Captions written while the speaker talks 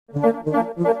This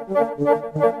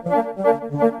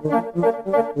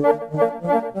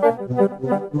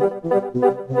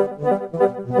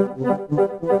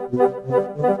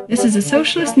is a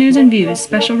Socialist News and Views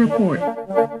special report.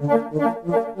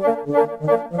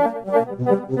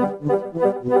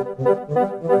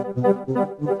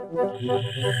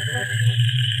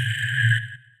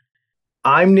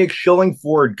 I'm Nick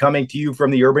Schillingford, coming to you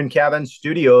from the Urban Cabin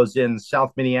Studios in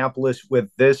South Minneapolis with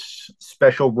this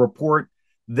special report.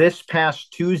 This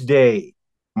past Tuesday,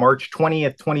 March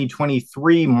 20th,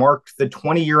 2023, marked the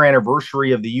 20-year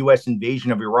anniversary of the U.S.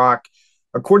 invasion of Iraq.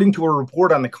 According to a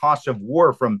report on the cost of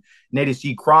war from Nada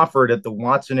C. Crawford at the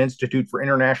Watson Institute for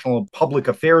International Public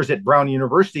Affairs at Brown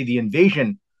University, the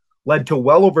invasion led to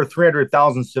well over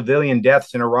 300,000 civilian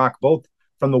deaths in Iraq, both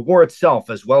from the war itself,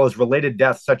 as well as related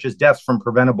deaths, such as deaths from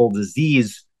preventable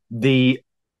disease. The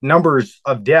numbers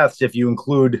of deaths, if you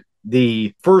include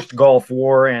the first Gulf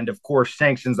War and, of course,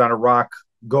 sanctions on Iraq,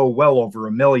 go well over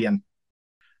 1 million.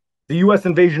 The U.S.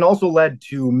 invasion also led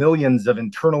to millions of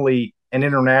internally and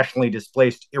internationally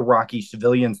displaced Iraqi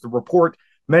civilians. The report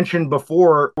mentioned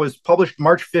before was published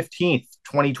March 15th,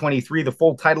 2023. The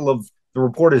full title of the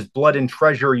report is Blood and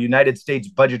Treasure, United States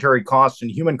Budgetary Costs and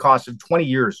Human Costs of 20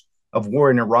 Years of War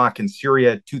in Iraq and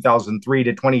Syria, 2003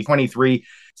 to 2023,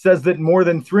 says that more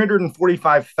than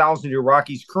 345,000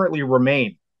 Iraqis currently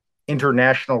remain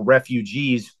international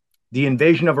refugees. The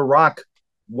invasion of Iraq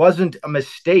wasn't a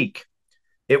mistake.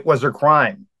 It was a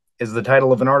crime, is the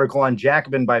title of an article on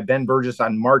Jacobin by Ben Burgess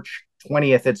on March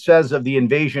 20th. It says of the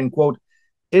invasion, quote,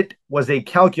 "It was a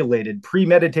calculated,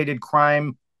 premeditated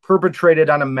crime perpetrated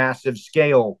on a massive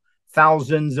scale.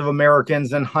 Thousands of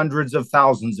Americans and hundreds of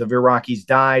thousands of Iraqis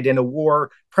died in a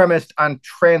war premised on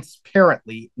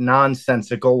transparently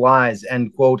nonsensical lies,"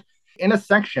 end quote. In a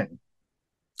section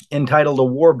entitled "A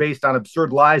War Based on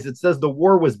Absurd Lies," it says the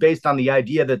war was based on the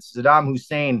idea that Saddam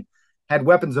Hussein had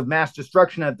weapons of mass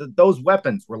destruction and that those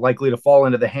weapons were likely to fall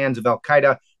into the hands of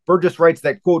al-Qaeda. Burgess writes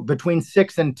that, quote, "Between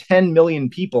 6 and 10 million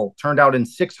people turned out in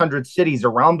 600 cities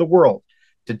around the world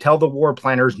to tell the war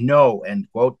planners no," end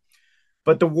quote.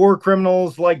 But the war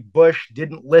criminals like Bush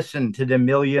didn't listen to the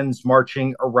millions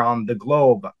marching around the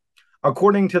globe.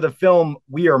 According to the film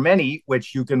We Are Many,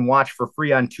 which you can watch for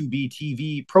free on Tubi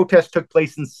TV, protests took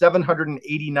place in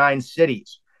 789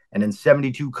 cities and in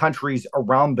 72 countries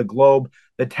around the globe.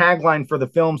 The tagline for the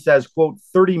film says, quote,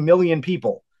 30 million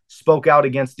people spoke out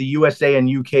against the USA and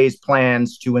UK's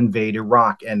plans to invade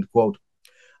Iraq, end quote.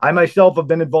 I myself have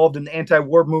been involved in the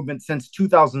anti-war movement since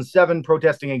 2007,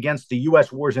 protesting against the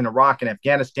U.S. wars in Iraq and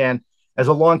Afghanistan. As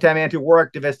a longtime anti-war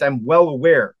activist, I'm well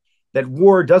aware that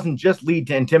war doesn't just lead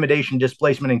to intimidation,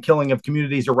 displacement, and killing of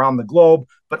communities around the globe,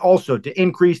 but also to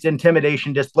increased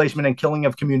intimidation, displacement, and killing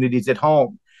of communities at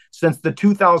home. Since the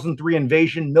 2003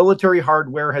 invasion, military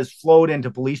hardware has flowed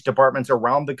into police departments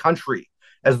around the country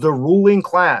as the ruling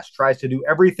class tries to do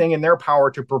everything in their power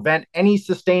to prevent any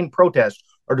sustained protest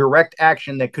or direct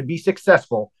action that could be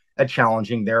successful at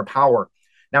challenging their power.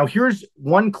 Now, here's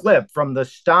one clip from the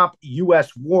Stop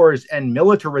U.S. Wars and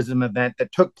Militarism event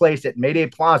that took place at Mayday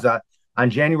Plaza on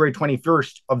January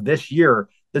 21st of this year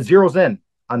that zeroes in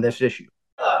on this issue.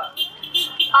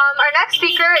 Our next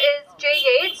speaker is Jay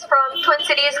Yates from Twin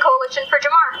Cities Coalition for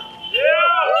Jamar.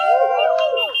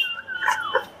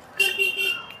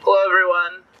 Hello,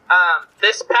 everyone.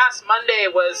 This past Monday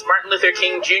was Martin Luther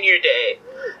King Jr. Day,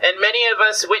 and many of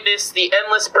us witnessed the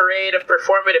endless parade of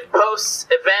performative posts,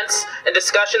 events, and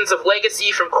discussions of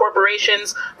legacy from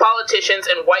corporations, politicians,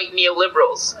 and white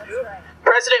neoliberals.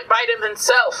 President Biden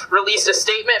himself released a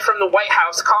statement from the White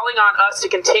House calling on us to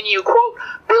continue, quote,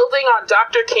 building on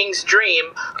Dr. King's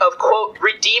dream of, quote,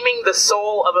 redeeming the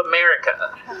soul of America.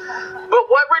 But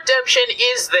what redemption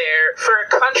is there for a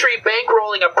country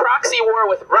bankrolling a proxy war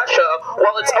with Russia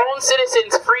while its own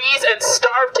citizens freeze and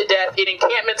starve to death in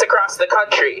encampments across the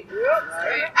country?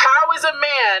 How is a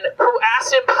man who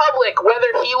asked in public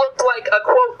whether he looked like a,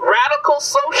 quote, radical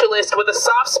socialist with a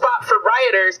soft spot for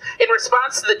rioters in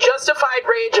response to the justified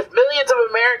rage of millions of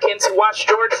Americans who watched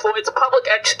George Floyd's public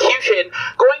execution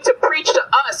going to preach to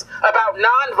us about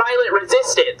nonviolent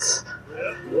resistance?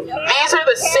 These are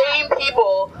the same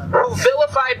people who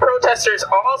vilified protesters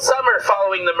all summer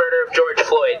following the murder of George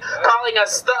Floyd, calling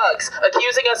us thugs,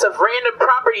 accusing us of random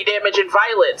property damage and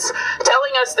violence,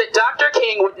 telling us that Dr.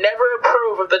 King would never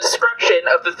approve of the destruction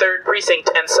of the 3rd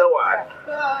Precinct, and so on.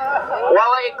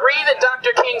 While I agree that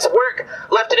Dr. King's work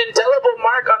left an indelible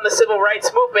mark on the civil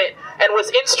rights movement and was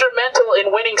instrumental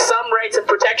in winning some rights and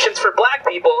protections for Black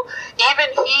people,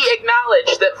 even he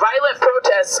acknowledged that violent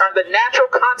protests are the natural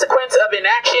consequence of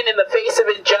inaction in the face of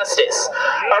injustice.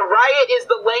 A riot is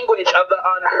the language of the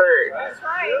unheard.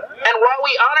 While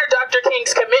we honor Dr.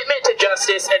 King's commitment to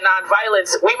justice and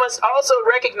nonviolence, we must also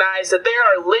recognize that there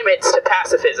are limits to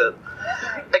pacifism.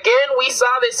 Again, we saw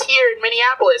this here in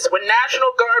Minneapolis when National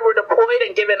Guard were deployed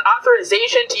and given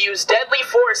authorization to use deadly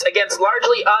force against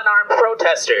largely unarmed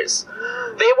protesters.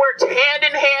 They worked hand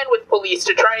in hand with police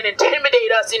to try and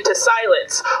intimidate us into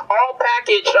silence, all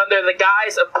packaged under the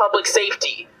guise of public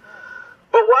safety.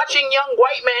 But watching young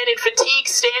white men in fatigue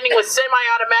standing with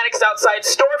semi-automatics outside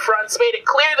storefronts made it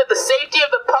clear that the safety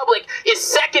of the public is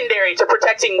secondary to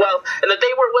protecting wealth and that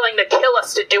they were willing to kill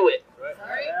us to do it.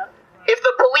 If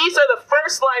the police are the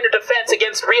first line of defense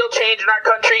against real change in our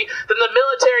country, then the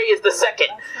military is the second.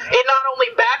 It not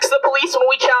only backs the police when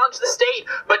we challenge the state,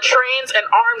 but trains and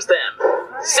arms them.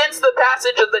 Since the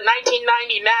passage of the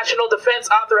 1990 National Defense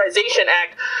Authorization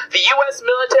Act, the U.S.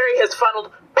 military has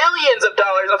funneled billions of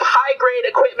dollars of high-grade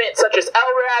equipment such as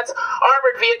LRADs,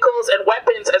 armored vehicles, and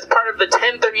weapons as part of the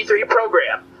 1033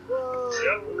 program.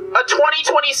 A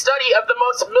 2020 study of the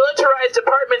most militarized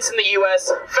departments in the U.S.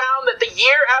 found that the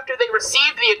year after they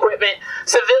received the equipment,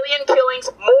 civilian killings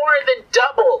more than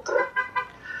doubled.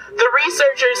 The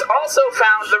researchers also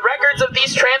found the records of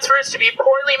these transfers to be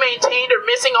poorly maintained or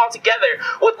missing altogether,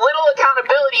 with little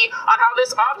accountability on how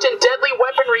this often deadly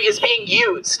weaponry is being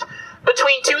used.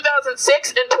 Between 2006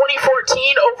 and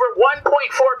 2014, over $1.4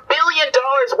 billion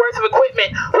worth of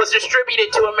equipment was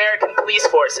distributed to American police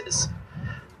forces.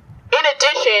 In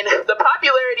addition, the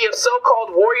popularity of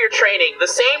so-called warrior training, the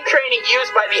same training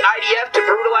used by the IDF to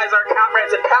brutalize our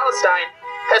comrades in Palestine,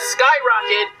 has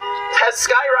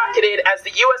skyrocketed as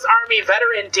the U.S. Army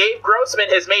veteran Dave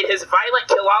Grossman has made his violent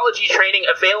killology training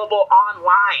available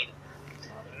online.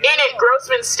 In it,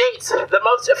 Grossman states, the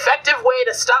most effective way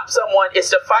to stop someone is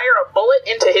to fire a bullet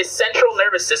into his central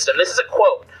nervous system. This is a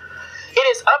quote. It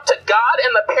is up to God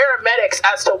and the paramedics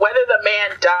as to whether the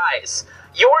man dies.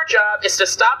 Your job is to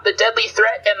stop the deadly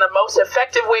threat, and the most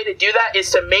effective way to do that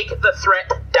is to make the threat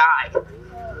die.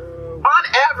 On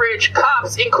average,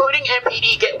 cops, including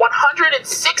MPD, get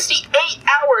 168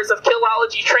 hours of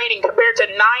killology training compared to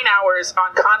 9 hours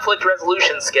on conflict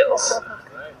resolution skills.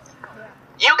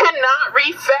 You cannot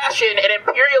refashion an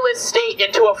imperialist state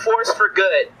into a force for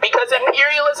good, because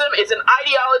imperialism is an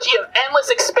ideology of endless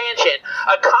expansion,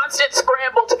 a constant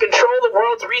scramble to control the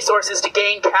world's resources to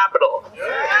gain capital.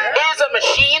 It is a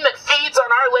machine that feeds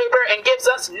on our labor and gives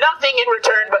us nothing in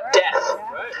return but death.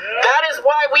 That is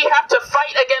why we have to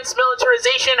fight against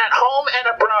militarization at home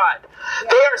and abroad.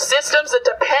 They are systems that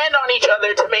depend on each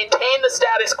other to maintain the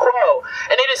status quo,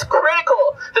 and it is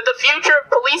critical that the future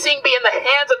of policing be in the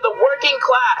hands of the working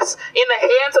class, in the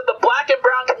hands of the black and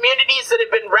brown communities that have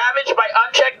been ravaged by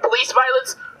unchecked police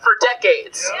violence for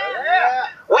decades.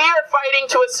 We are fighting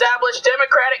to establish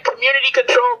democratic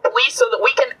community-controlled police so that we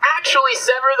can actually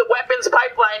sever the weapons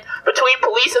pipeline between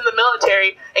police and the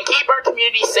military and keep our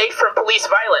communities safe from police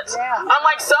violence.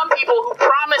 Unlike some people who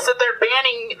promise that they're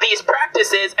banning these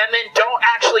practices and then don't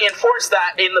actually enforce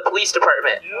that in the police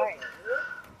department.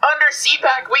 Under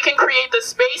CPAC, we can create the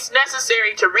space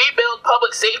necessary to rebuild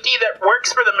public safety that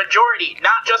works for the majority,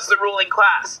 not just the ruling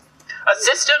class. A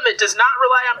system that does not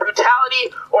rely on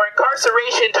brutality or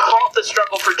incarceration to halt the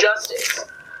struggle for justice.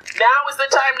 Now is the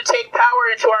time to take power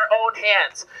into our own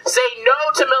hands. Say no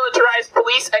to militarized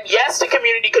police and yes to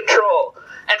community control.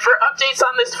 And for updates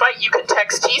on this fight, you can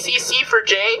text TCC for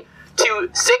J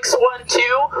to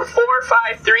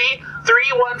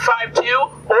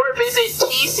 612-453-3152 or visit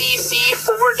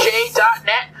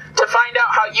tcc4j.net to find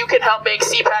out how you can help make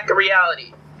CPAC a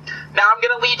reality. Now I'm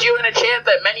going to lead you in a chant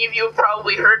that many of you have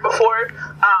probably heard before,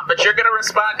 but you're going to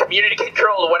respond community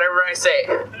control to whatever I say.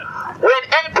 When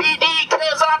MPD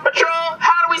kills on patrol,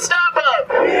 how do we stop them?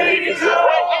 Community control!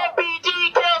 When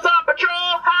MPD kills on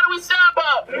patrol, how do we stop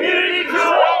them? Community control!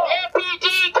 When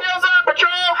MPD kills on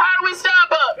patrol, how do we stop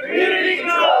them? Community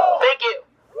control! Thank you.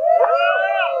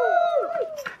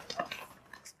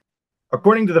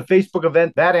 According to the Facebook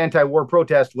event, that anti-war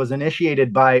protest was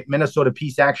initiated by Minnesota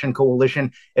Peace Action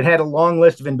Coalition. It had a long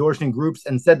list of endorsing groups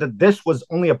and said that this was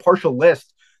only a partial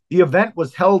list. The event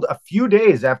was held a few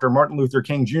days after Martin Luther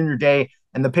King Jr. Day,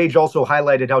 and the page also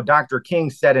highlighted how Dr. King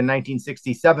said in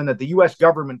 1967 that the U.S.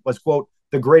 government was, quote,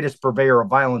 the greatest purveyor of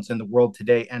violence in the world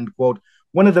today, end quote.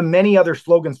 One of the many other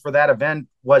slogans for that event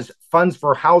was funds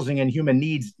for housing and human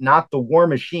needs, not the war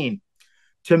machine.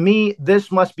 To me,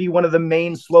 this must be one of the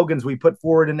main slogans we put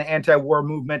forward in the anti-war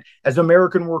movement as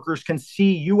American workers can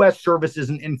see U.S. services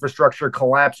and infrastructure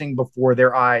collapsing before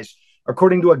their eyes.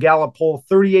 According to a Gallup poll,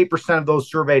 38% of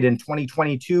those surveyed in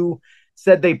 2022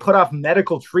 said they put off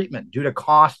medical treatment due to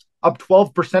cost, up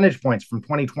 12 percentage points from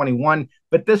 2021.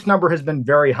 But this number has been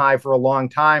very high for a long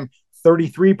time.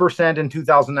 33% in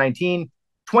 2019,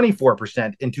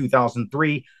 24% in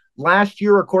 2003. Last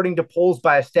year, according to polls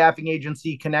by a staffing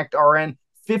agency, ConnectRN,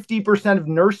 50% of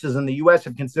nurses in the U.S.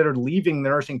 have considered leaving the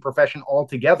nursing profession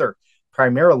altogether,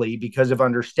 primarily because of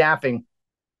understaffing.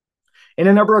 In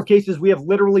a number of cases, we have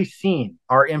literally seen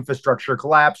our infrastructure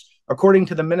collapse. According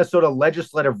to the Minnesota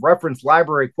Legislative Reference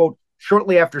Library, quote,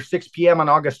 shortly after 6 p.m. on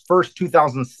August 1st,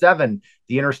 2007,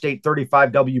 the Interstate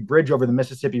 35W bridge over the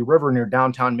Mississippi River near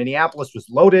downtown Minneapolis was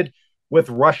loaded with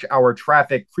rush hour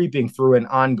traffic creeping through an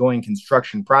ongoing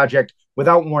construction project.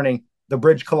 Without warning, the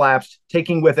bridge collapsed,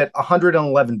 taking with it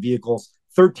 111 vehicles.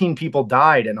 13 people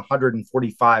died and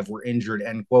 145 were injured,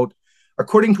 end quote.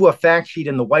 According to a fact sheet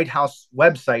in the White House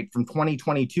website from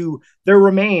 2022, there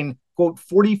remain, quote,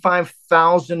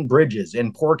 45,000 bridges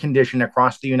in poor condition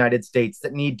across the United States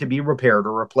that need to be repaired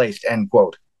or replaced, end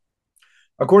quote.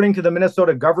 According to the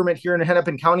Minnesota government here in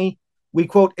Hennepin County, we,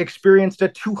 quote, experienced a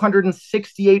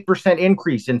 268%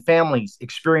 increase in families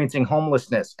experiencing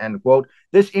homelessness, end quote.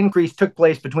 This increase took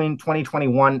place between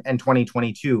 2021 and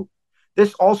 2022.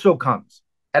 This also comes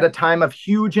at a time of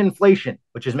huge inflation,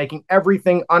 which is making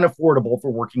everything unaffordable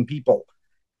for working people.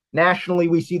 Nationally,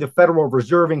 we see the Federal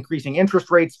Reserve increasing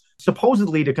interest rates,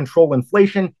 supposedly to control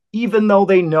inflation, even though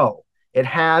they know it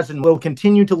has and will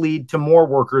continue to lead to more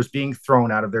workers being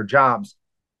thrown out of their jobs.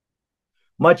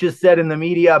 Much is said in the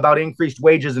media about increased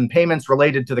wages and payments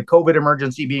related to the COVID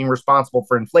emergency being responsible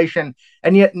for inflation,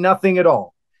 and yet nothing at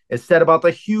all is said about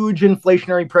the huge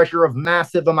inflationary pressure of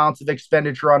massive amounts of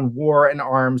expenditure on war and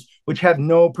arms, which have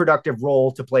no productive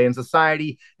role to play in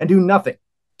society and do nothing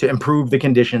to improve the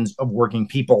conditions of working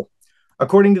people.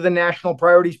 According to the National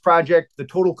Priorities Project, the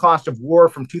total cost of war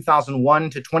from 2001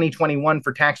 to 2021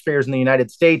 for taxpayers in the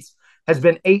United States has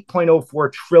been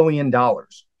 $8.04 trillion.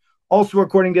 Also,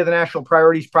 according to the National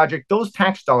Priorities Project, those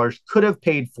tax dollars could have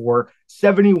paid for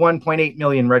 71.8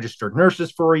 million registered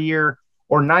nurses for a year,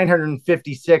 or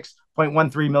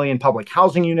 956.13 million public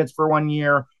housing units for 1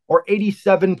 year, or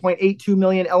 87.82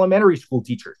 million elementary school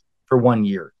teachers for 1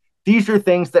 year. These are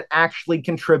things that actually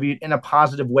contribute in a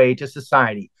positive way to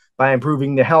society by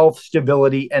improving the health,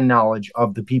 stability, and knowledge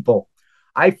of the people.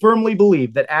 I firmly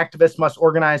believe that activists must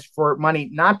organize for money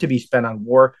not to be spent on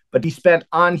war, but be spent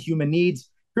on human needs.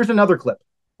 Here's another clip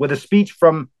with a speech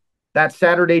from that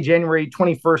Saturday, January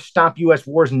 21st, Stop U.S.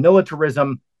 Wars and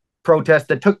Militarism protest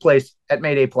that took place at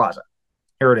Mayday Plaza.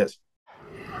 Here it is.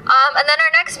 And then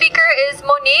our next speaker is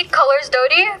Monique Colors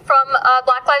Doty from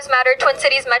Black Lives Matter, Twin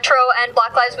Cities Metro, and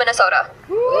Black Lives Minnesota.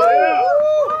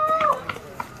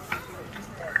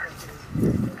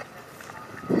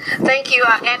 Thank you,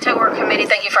 Anti-War Committee.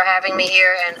 Thank you for having me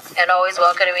here and always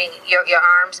welcoming your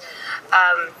arms.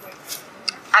 I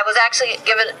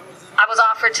was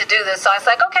offered to do this, so I was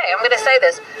like, okay, I'm going to say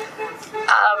this.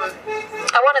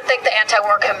 I want to thank the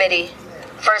Anti-War Committee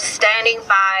for standing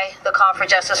by the call for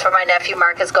justice for my nephew,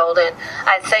 Marcus Golden.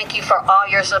 I thank you for all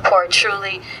your support,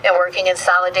 truly, and working in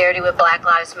solidarity with Black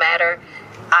Lives Matter.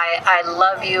 I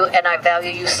love you, and I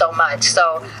value you so much.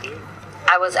 So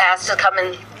I was asked to come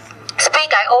and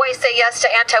speak. I always say yes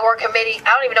to Anti-War Committee.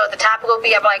 I don't even know what the topic will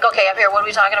be. I'm like, okay, I'm here. What are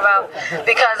we talking about?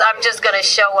 Because I'm just going to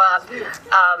show up.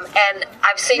 And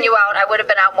I've seen you out. I would have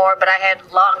been out more, but I had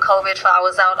long COVID, so I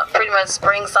was out pretty much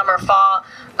spring, summer, fall.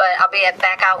 But I'll be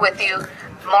back out with you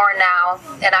more now.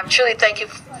 And I'm truly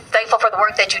thankful for the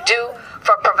work that you do,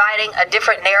 for providing a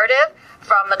different narrative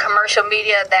from the commercial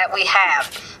media that we have.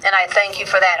 And I thank you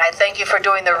for that. I thank you for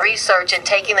doing the research and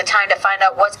taking the time to find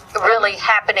out what's really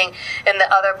happening in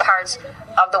the other parts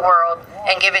of the world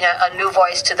and giving a new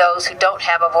voice to those who don't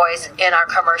have a voice in our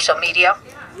commercial media.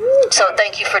 So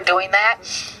thank you for doing that.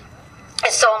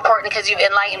 It's so important because you've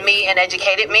enlightened me and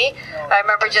educated me. I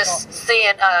remember just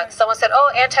seeing someone said,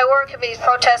 oh, Anti-War Committee's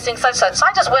protesting such. So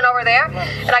I just went over there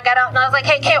and I got out and I was like,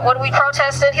 hey, Kent, what are we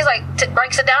protesting? He's like,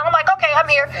 breaks it down. I'm like, okay, I'm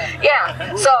here.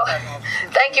 Yeah. So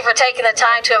thank you for taking the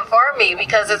time to inform me,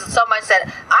 because there's so much that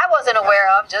I wasn't aware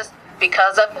of just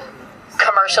because of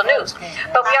commercial news.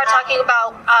 But we are talking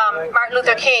about Martin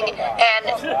Luther King and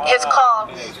his call,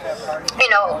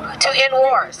 to end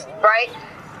wars, right?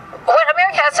 What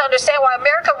America has to understand, why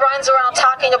America runs around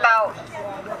talking about,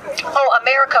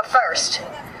 America first.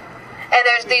 And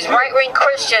there's these right-wing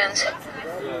Christians,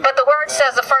 but the word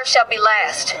says the first shall be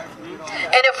last.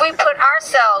 And if we put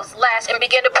ourselves last and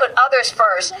begin to put others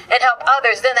first and help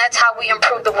others, then that's how we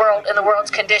improve the world and the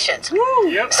world's conditions.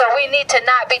 Yep. So we need to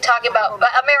not be talking about,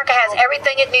 America has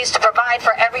everything it needs to provide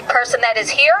for every person that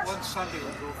is here.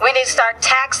 We need to start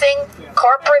taxing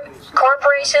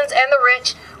corporations and the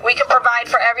rich. We can provide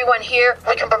for everyone here.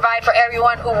 We can provide for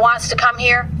everyone who wants to come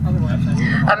here.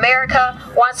 America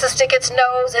wants to stick its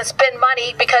nose and spend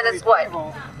money because it's what?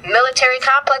 Military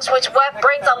complex, which what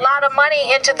brings a lot of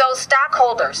money into those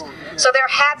stockholders. So they're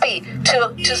happy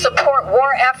to support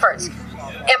war efforts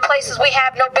in places we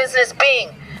have no business being,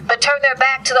 but turn their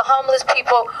back to the homeless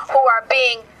people who are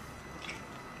being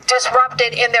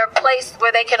disrupted in their place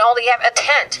where they can only have a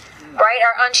tent, right?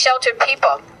 Our unsheltered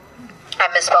people. I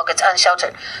misspoke, it's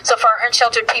unsheltered. So for our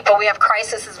unsheltered people, we have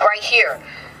crises right here.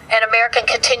 And America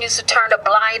continues to turn a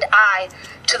blind eye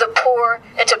to the poor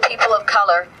and to people of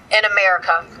color in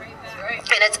America.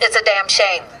 And it's a damn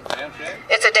shame.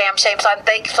 It's a damn shame. So I'm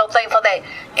so thankful that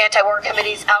anti-war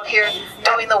committee's out here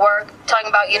doing the work, talking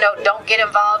about, don't get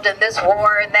involved in this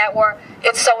war and that war.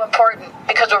 It's so important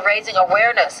because we're raising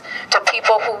awareness to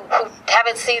people who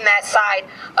haven't seen that side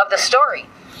of the story,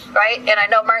 right? And I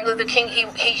know Martin Luther King,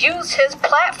 he used his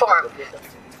platform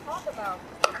to talk about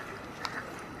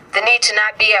the need to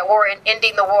not be at war and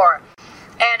ending the war.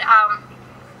 And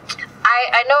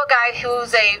I know a guy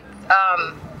who's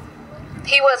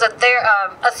he was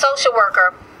a social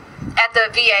worker at the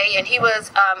VA, and he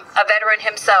was a veteran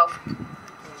himself.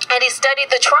 And he studied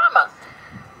the trauma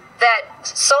that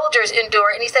soldiers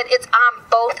endure, and he said it's on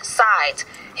both sides.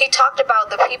 He talked about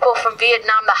the people from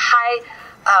Vietnam, the high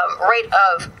rate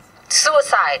of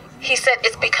suicide. He said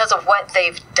it's because of what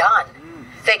they've done.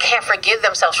 They can't forgive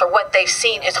themselves for what they've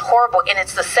seen. It's horrible, and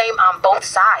it's the same on both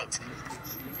sides.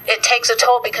 It takes a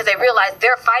toll because they realize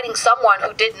they're fighting someone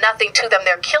who did nothing to them.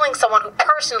 They're killing someone who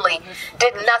personally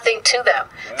did nothing to them.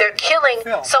 They're killing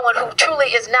someone who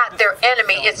truly is not their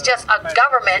enemy. It's just a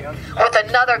government with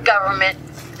another government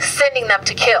sending them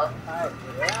to kill.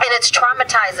 And it's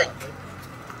traumatizing.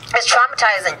 It's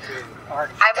traumatizing.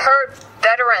 I've heard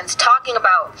veterans talking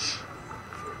about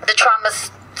the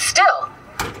traumas still.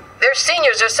 They're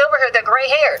seniors, they're silver-haired, they're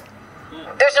gray-haired.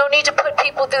 There's no need to put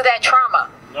people through that trauma.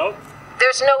 Nope.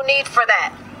 There's no need for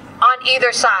that on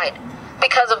either side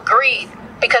because of greed,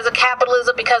 because of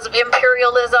capitalism, because of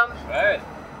imperialism, Right.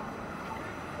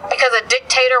 because a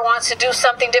dictator wants to do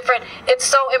something different. It's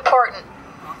so important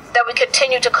that we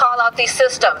continue to call out these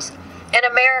systems in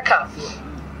America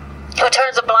who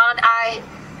turns a blind eye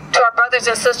to our brothers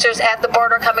and sisters at the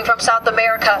border coming from South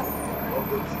America.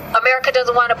 America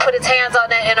doesn't want to put its hands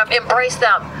on it and embrace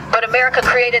them, but America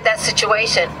created that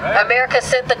situation. Right. America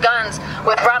sent the guns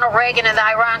with Ronald Reagan and the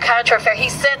Iran-Contra affair. He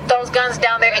sent those guns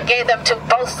down there and gave them to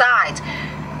both sides.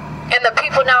 And the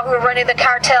people now who are running the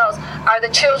cartels are the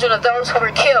children of those who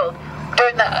were killed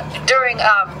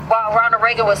while Ronald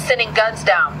Reagan was sending guns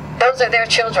down. Those are their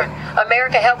children.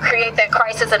 America helped create that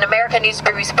crisis, and America needs to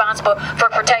be responsible for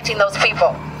protecting those people.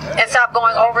 And stop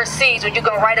going overseas when you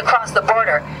go right across the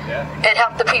border and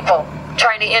help the people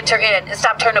trying to enter in, and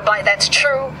stop turning blind. That's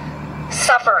true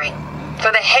suffering.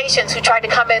 For the Haitians who tried to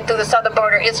come in through the southern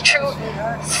border, it's true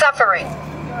suffering.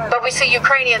 But we see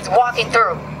Ukrainians walking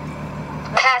through,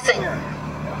 passing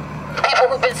people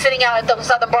who've been sitting out at the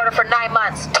southern border for 9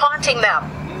 months, taunting them.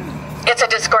 It's a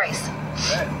disgrace.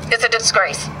 It's a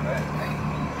disgrace.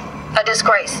 A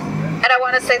disgrace. And I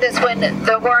want to say this, when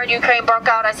the war in Ukraine broke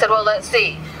out, I said, well, let's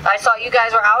see. I saw you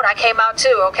guys were out. I came out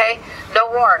too, okay? No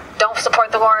war. Don't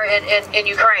support the war in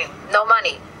Ukraine. No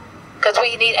money. Because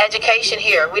we need education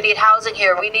here. We need housing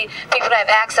here. We need people to have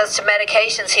access to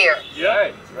medications here.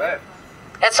 Yeah, right.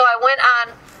 And so I went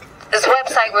on this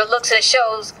website where it looks and it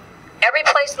shows every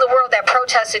place in the world that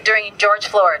protested during George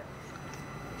Floyd.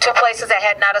 2 places that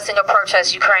had not a single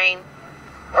protest: Ukraine,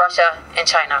 Russia, and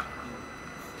China.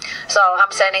 So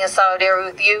I'm standing in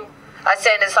solidarity with you. I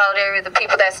stand in solidarity with the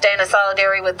people that stand in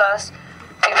solidarity with us.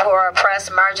 People who are oppressed,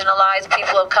 marginalized,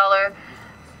 people of color,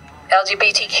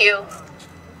 LGBTQ.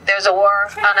 There's a war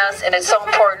on us, and it's so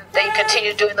important that you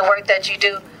continue doing the work that you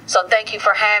do. So thank you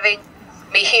for having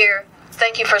me here.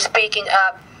 Thank you for speaking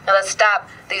up. And let's stop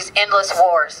these endless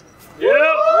wars.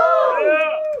 Yeah.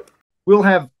 We'll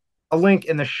have a link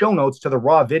in the show notes to the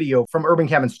raw video from Urban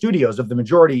Cabin Studios of the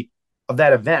majority of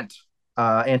that event,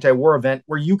 anti-war event,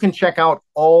 where you can check out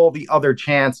all the other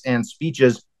chants and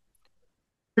speeches.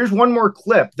 Here's one more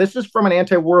clip. This is from an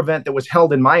anti-war event that was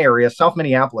held in my area, South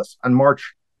Minneapolis, on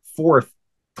March 4th,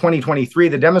 2023.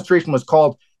 The demonstration was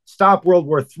called Stop World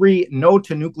War III, No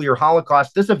to Nuclear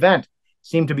Holocaust. This event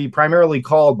seemed to be primarily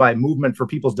called by Movement for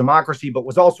People's Democracy, but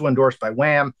was also endorsed by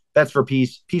WHAM, Vets for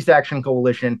Peace, Peace Action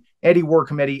Coalition, Anti-War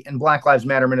Committee, and Black Lives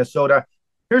Matter Minnesota.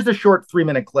 Here's the short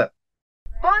 3-minute clip.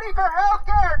 Money for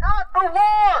healthcare, not for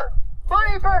war!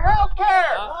 Money for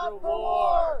healthcare! Not for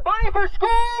war! Money for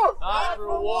schools! Not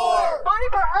for war! Money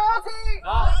for housing!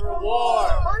 Not for war!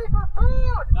 Money for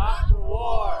food! Not for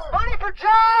war! Money for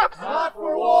jobs! Not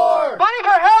for war! Money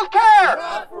for healthcare!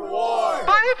 Not for war!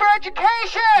 Money for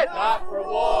education! Not for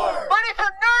war!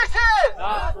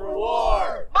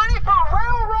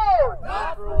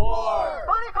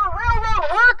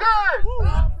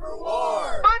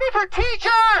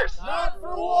 teachers. Not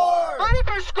for war. Money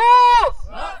for schools.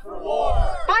 Not for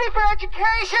war. Money for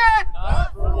education.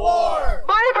 Not for war.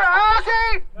 Money for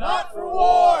housing. Not for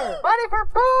war. Money for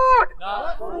food.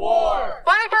 Not for war.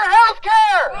 Money for health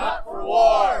care. Not for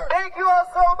war. Thank you all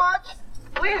so much.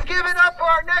 Please give it up for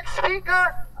our next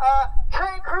speaker,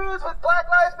 Trey Cruz with Black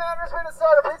Lives Matter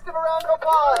Minnesota. Please give a round of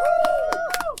applause.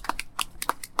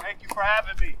 Thank you for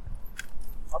having me.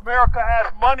 America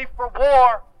has money for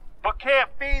war, but can't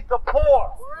feed the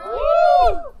poor.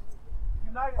 The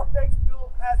United States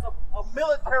bill has a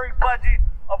military budget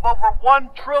of over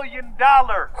 $1 trillion.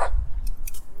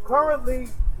 Currently,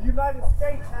 the United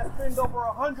States has spent over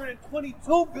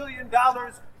 $122 billion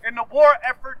in the war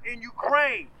effort in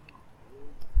Ukraine.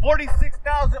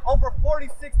 Over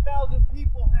 46,000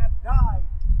 people have died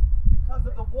because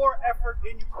of the war effort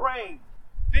in Ukraine.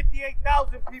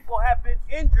 58,000 people have been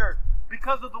injured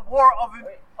because of the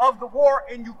war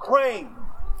in Ukraine.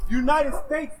 The United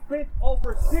States spent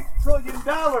over $6 trillion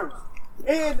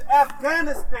in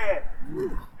Afghanistan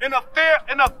in a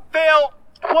failed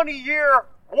 20-year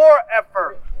war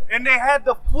effort, and they had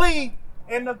to flee,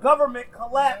 and the government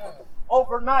collapsed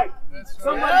overnight.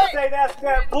 Somebody say that's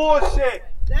that bullshit.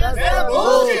 That's that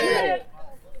bullshit.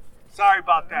 Sorry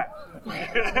about that.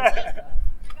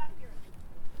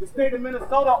 The state of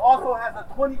Minnesota also has a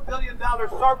 $20 billion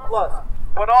surplus,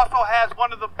 but also has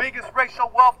one of the biggest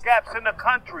racial wealth gaps in the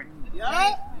country.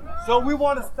 Yeah. So we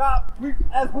want to stop,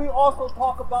 as we also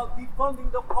talk about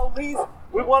defunding the police,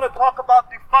 we want to talk about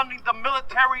defunding the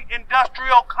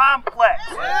military-industrial complex.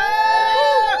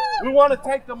 Yeah. We want to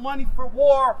take the money for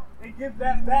war and give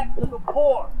that back to the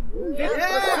poor.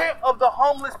 50% of the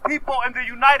homeless people in the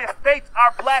United States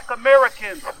are Black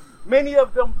Americans, many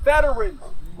of them veterans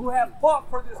who have fought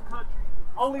for this country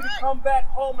only to come back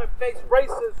home and face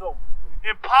racism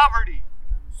and poverty.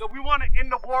 So we want to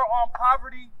end the war on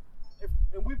poverty,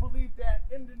 and we believe that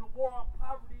ending the war on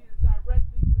poverty is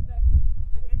directly connected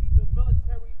to ending the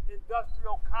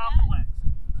military-industrial complex.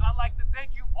 So I'd like to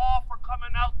thank you all for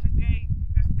coming out today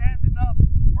and standing up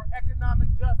for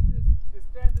economic justice and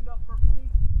standing up for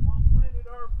peace on planet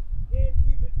Earth and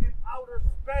even in outer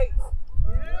space.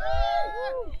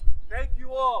 Yeah. Thank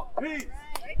you all. Peace.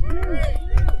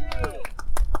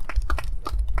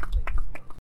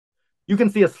 You can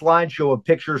see a slideshow of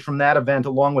pictures from that event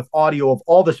along with audio of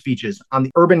all the speeches on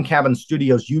the Urban Cabin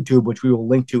Studios YouTube, which we will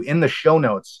link to in the show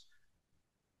notes.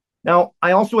 Now,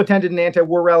 I also attended an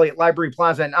anti-war rally at Library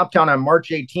Plaza in Uptown on March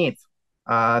 18th,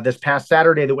 this past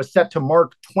Saturday, that was set to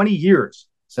mark 20 years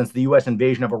since the U.S.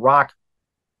 invasion of Iraq.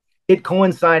 It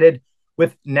coincided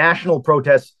with national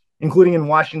protests, including in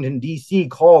Washington, D.C.,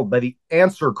 called by the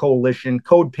Answer Coalition,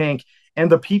 Code Pink, and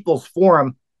the People's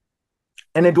Forum,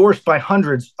 and endorsed by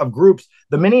hundreds of groups.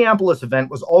 The Minneapolis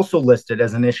event was also listed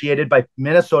as initiated by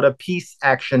Minnesota Peace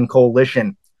Action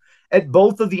Coalition. At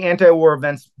both of the anti-war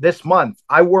events this month,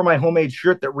 I wore my homemade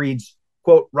shirt that reads,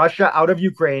 quote, "Russia out of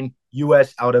Ukraine,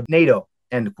 U.S. out of NATO,"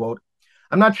 end quote.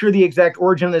 I'm not sure the exact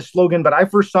origin of this slogan, but I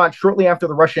first saw it shortly after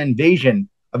the Russian invasion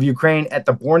of Ukraine at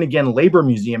the Born Again Labor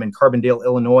Museum in Carbondale,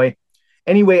 Illinois.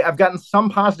 Anyway, I've gotten some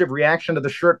positive reaction to the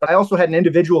shirt, but I also had an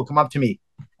individual come up to me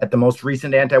at the most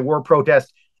recent anti-war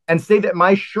protest and say that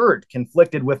my shirt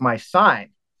conflicted with my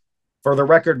sign. For the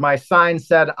record, my sign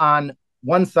said on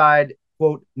one side,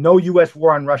 quote, "No U.S.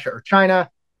 war on Russia or China."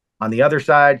 On the other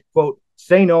side, quote,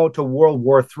 "Say no to World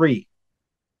War III.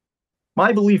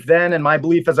 My belief then, and my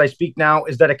belief as I speak now,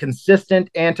 is that a consistent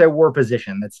anti-war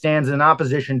position that stands in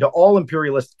opposition to all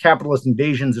imperialist capitalist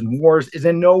invasions and wars is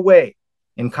in no way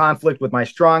in conflict with my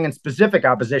strong and specific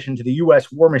opposition to the U.S.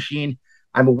 war machine.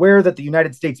 I'm aware that the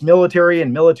United States military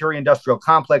and military-industrial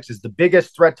complex is the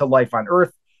biggest threat to life on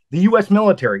Earth. The U.S.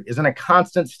 military is in a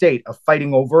constant state of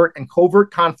fighting overt and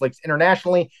covert conflicts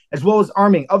internationally, as well as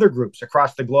arming other groups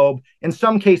across the globe. In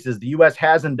some cases, the U.S.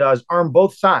 has and does arm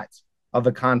both sides of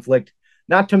the conflict.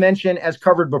 Not to mention, as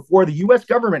covered before, the U.S.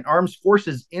 government arms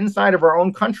forces inside of our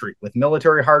own country with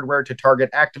military hardware to target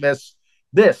activists.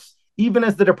 This, even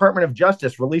as the Department of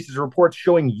Justice releases reports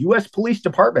showing U.S. police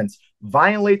departments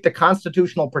violate the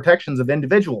constitutional protections of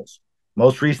individuals.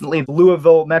 Most recently, the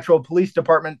Louisville Metro Police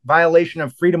Department violation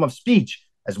of freedom of speech,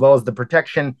 as well as the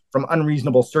protection from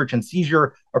unreasonable search and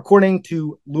seizure. According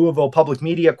to Louisville Public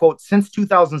Media, quote, "Since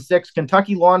 2006,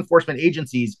 Kentucky law enforcement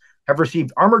agencies have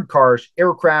received armored cars,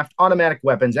 aircraft, automatic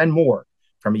weapons, and more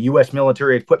from a U.S.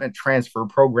 military equipment transfer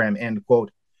program," end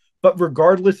quote. But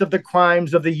regardless of the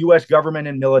crimes of the U.S. government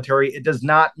and military, it does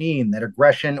not mean that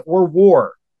aggression or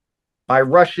war by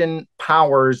Russian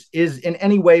powers is in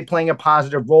any way playing a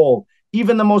positive role.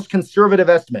 Even the most conservative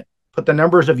estimate put the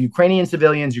numbers of Ukrainian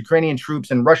civilians, Ukrainian troops,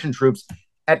 and Russian troops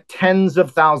at tens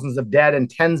of thousands of dead and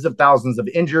tens of thousands of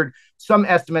injured. Some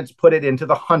estimates put it into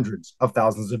the hundreds of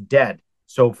thousands of dead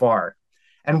so far.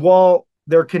 And while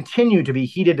there continue to be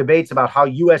heated debates about how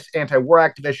U.S. anti-war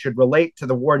activists should relate to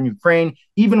the war in Ukraine,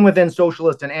 even within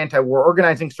socialist and anti-war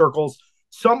organizing circles,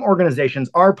 some organizations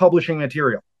are publishing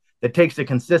material that takes a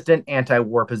consistent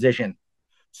anti-war position.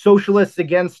 Socialists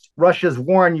Against Russia's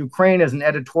War on Ukraine is an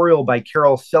editorial by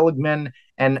Carol Seligman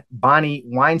and Bonnie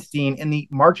Weinstein in the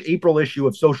March-April issue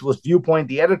of Socialist Viewpoint.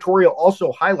 The editorial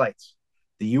also highlights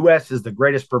the U.S. is the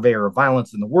greatest purveyor of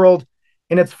violence in the world.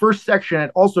 In its first section,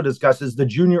 it also discusses the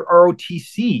Junior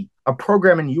ROTC, a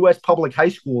program in U.S. public high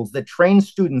schools that trains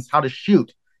students how to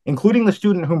shoot, including the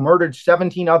student who murdered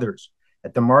 17 others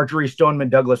at the Marjorie Stoneman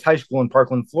Douglas High School in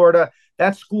Parkland, Florida.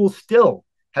 That school still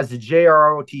has the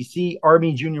JROTC,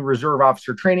 Army Junior Reserve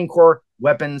Officer Training Corps,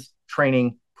 weapons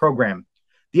training program.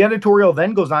 The editorial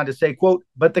then goes on to say, quote,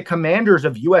 but the commanders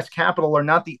of U.S. capital are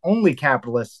not the only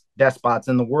capitalist despots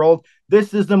in the world.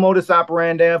 This is the modus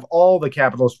operandi of all the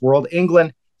capitalist world: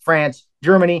 England, France,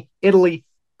 Germany, Italy,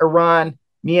 Iran,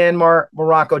 Myanmar,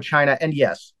 Morocco, China, and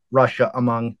yes, Russia,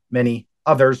 among many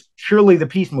others. Surely the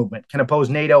peace movement can oppose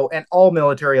NATO and all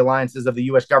military alliances of the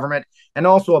U.S. government and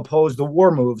also oppose the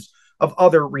war moves of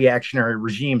other reactionary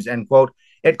regimes, end quote.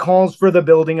 It calls for the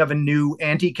building of a new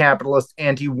anti-capitalist,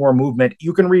 anti-war movement.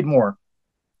 You can read more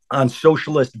on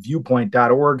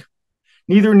socialistviewpoint.org.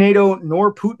 Neither NATO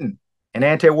nor Putin, an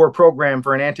anti-war program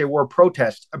for an anti-war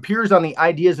protest, appears on the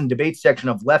Ideas and Debates section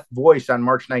of Left Voice on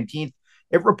March 19th.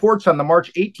 It reports on the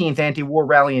March 18th anti-war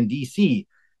rally in D.C.,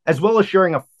 as well as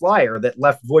sharing a flyer that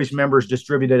Left Voice members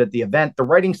distributed at the event. The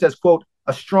writing says, quote,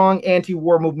 a strong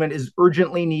anti-war movement is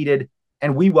urgently needed,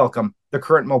 and we welcome the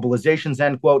current mobilizations,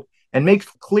 end quote, and makes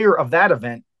clear of that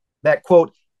event that,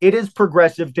 quote, it is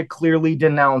progressive to clearly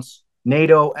denounce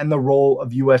NATO and the role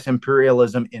of U.S.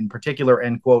 imperialism in particular,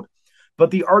 end quote.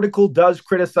 But the article does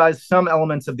criticize some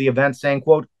elements of the event, saying,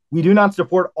 quote, we do not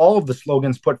support all of the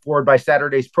slogans put forward by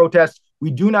Saturday's protest.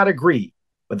 We do not agree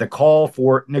with the call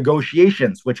for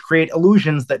negotiations, which create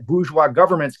illusions that bourgeois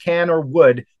governments can or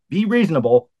would be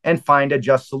reasonable and find a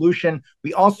just solution.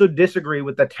 We also disagree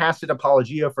with the tacit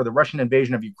apologia for the Russian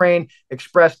invasion of Ukraine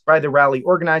expressed by the rally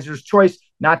organizers' choice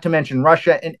not to mention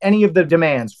Russia in any of the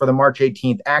demands for the March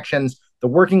 18th actions. The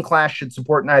working class should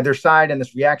support neither side in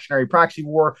this reactionary proxy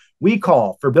war. We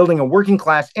call for building a working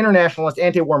class internationalist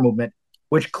anti-war movement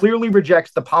which clearly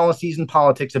rejects the policies and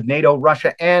politics of NATO,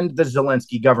 Russia, and the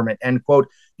Zelensky government, end quote.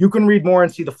 You can read more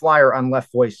and see the flyer on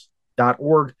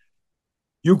leftvoice.org.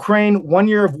 Ukraine, 1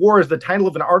 Year of War is the title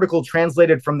of an article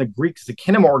translated from the Greek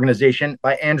Zakinima organization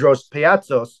by Andros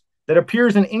Piatzos that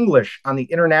appears in English on the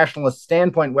Internationalist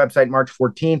Standpoint website March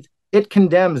 14th. It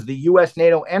condemns the U.S.,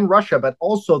 NATO, and Russia, but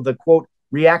also the, quote,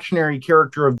 reactionary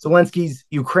character of Zelensky's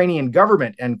Ukrainian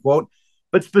government, end quote.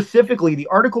 But specifically, the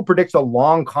article predicts a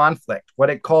long conflict, what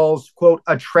it calls, quote,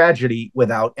 a tragedy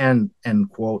without end, end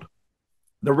quote.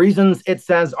 The reasons it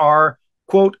says are,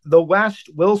 quote, the West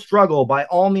will struggle by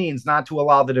all means not to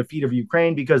allow the defeat of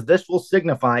Ukraine because this will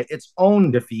signify its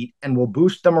own defeat and will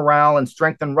boost the morale and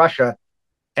strengthen Russia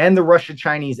and the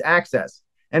Russia-Chinese axis.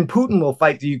 And Putin will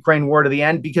fight the Ukraine war to the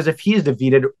end because if he is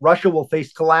defeated, Russia will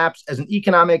face collapse as an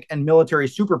economic and military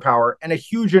superpower and a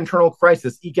huge internal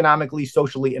crisis economically,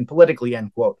 socially, and politically,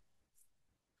 end quote.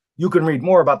 You can read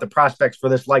more about the prospects for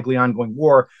this likely ongoing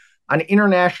war on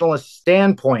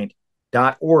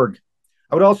internationaliststandpoint.org.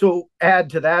 I would also add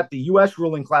to that the U.S.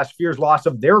 ruling class fears loss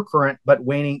of their current but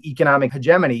waning economic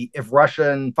hegemony if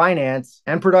Russian finance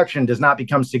and production does not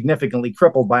become significantly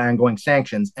crippled by ongoing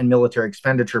sanctions and military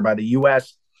expenditure by the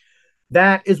U.S.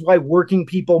 That is why working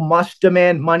people must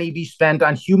demand money be spent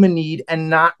on human need and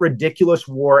not ridiculous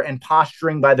war and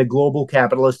posturing by the global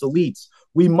capitalist elites.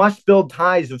 We must build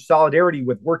ties of solidarity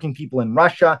with working people in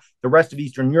Russia, the rest of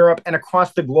Eastern Europe, and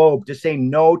across the globe to say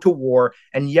no to war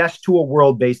and yes to a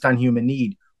world based on human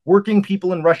need. Working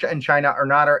people in Russia and China are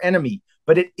not our enemy,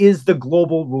 but it is the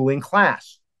global ruling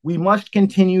class. We must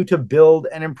continue to build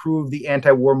and improve the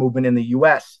anti-war movement in the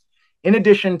U.S. In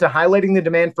addition to highlighting the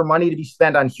demand for money to be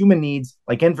spent on human needs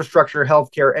like infrastructure,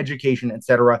 healthcare, education,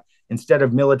 etc., instead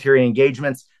of military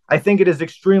engagements, I think it is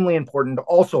extremely important to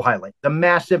also highlight the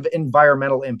massive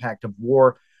environmental impact of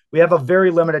war. We have a very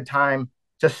limited time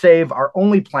to save our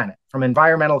only planet from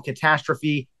environmental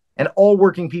catastrophe, and all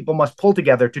working people must pull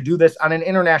together to do this on an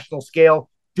international scale.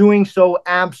 Doing so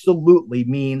absolutely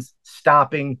means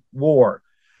stopping war.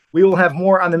 We will have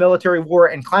more on the military war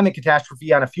and climate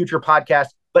catastrophe on a future podcast,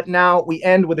 but now we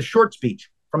end with a short speech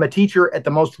from a teacher at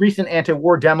the most recent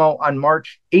anti-war demo on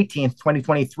March 18th,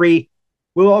 2023.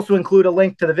 We'll also include a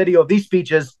link to the video of these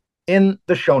speeches in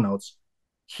the show notes.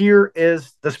 Here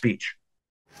is the speech.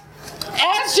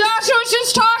 As Joshua was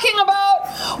just talking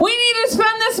about, we need to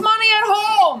spend this money at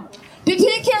home to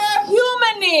take care of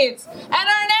human needs. And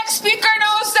our next speaker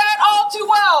knows that all too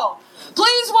well.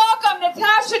 Please welcome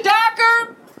Natasha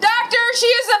Doctor. She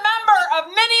is a member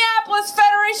of Minneapolis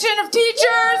Federation of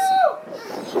Teachers.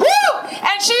 Woo!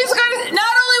 And she's going to,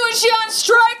 not only was she on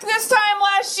strike this time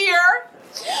last year,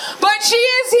 but she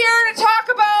is here to talk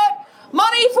about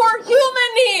money for human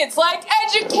needs like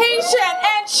education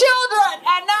and children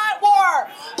and not war.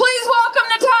 Please welcome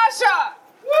Natasha.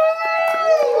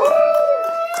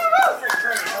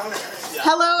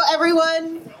 Hello,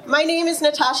 everyone. My name is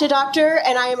Natasha Doctor,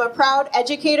 and I am a proud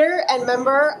educator and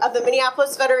member of the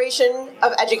Minneapolis Federation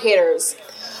of Educators.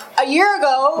 A year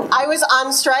ago, I was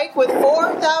on strike with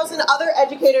 4,000 other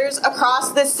educators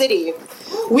across the city.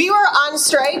 We were on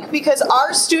strike because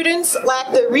our students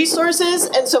lack the resources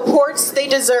and supports they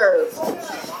deserve.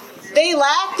 They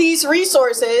lack these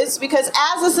resources because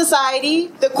as a society,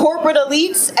 the corporate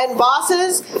elites and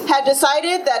bosses have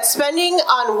decided that spending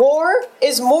on war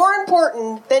is more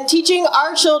important than teaching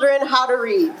our children how to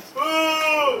read.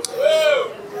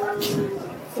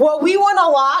 Well, we won a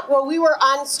lot while we were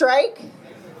on strike.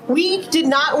 We did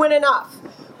not win enough.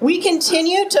 We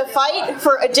continue to fight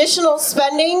for additional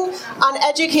spending on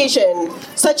education,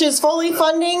 such as fully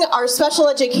funding our special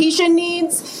education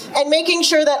needs and making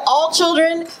sure that all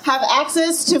children have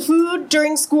access to food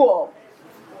during school.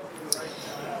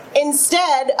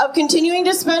 Instead of continuing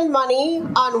to spend money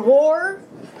on war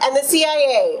and the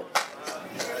CIA.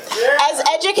 As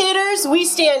educators, we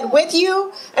stand with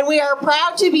you, and we are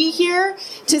proud to be here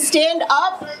to stand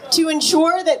up to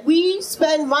ensure that we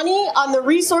spend money on the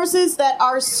resources that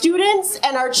our students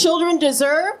and our children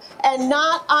deserve and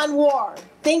not on war.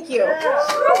 Thank you.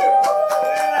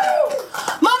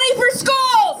 Money for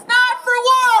schools, not for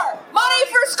war. Money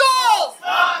for schools,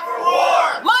 Not for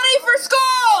war! money for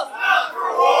schools, Not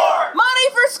for war! money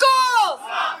for schools.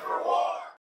 Not for war!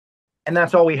 And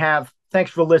that's all we have.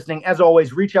 Thanks for listening. As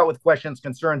always, reach out with questions,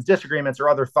 concerns, disagreements, or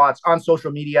other thoughts on social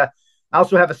media. I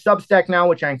also have a Substack now,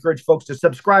 which I encourage folks to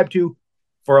subscribe to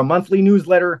for a monthly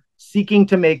newsletter seeking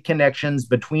to make connections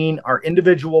between our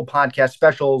individual podcast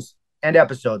specials and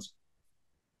episodes.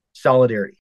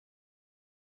 Solidarity.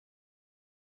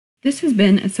 This has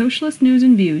been a Socialist News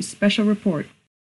and Views special report.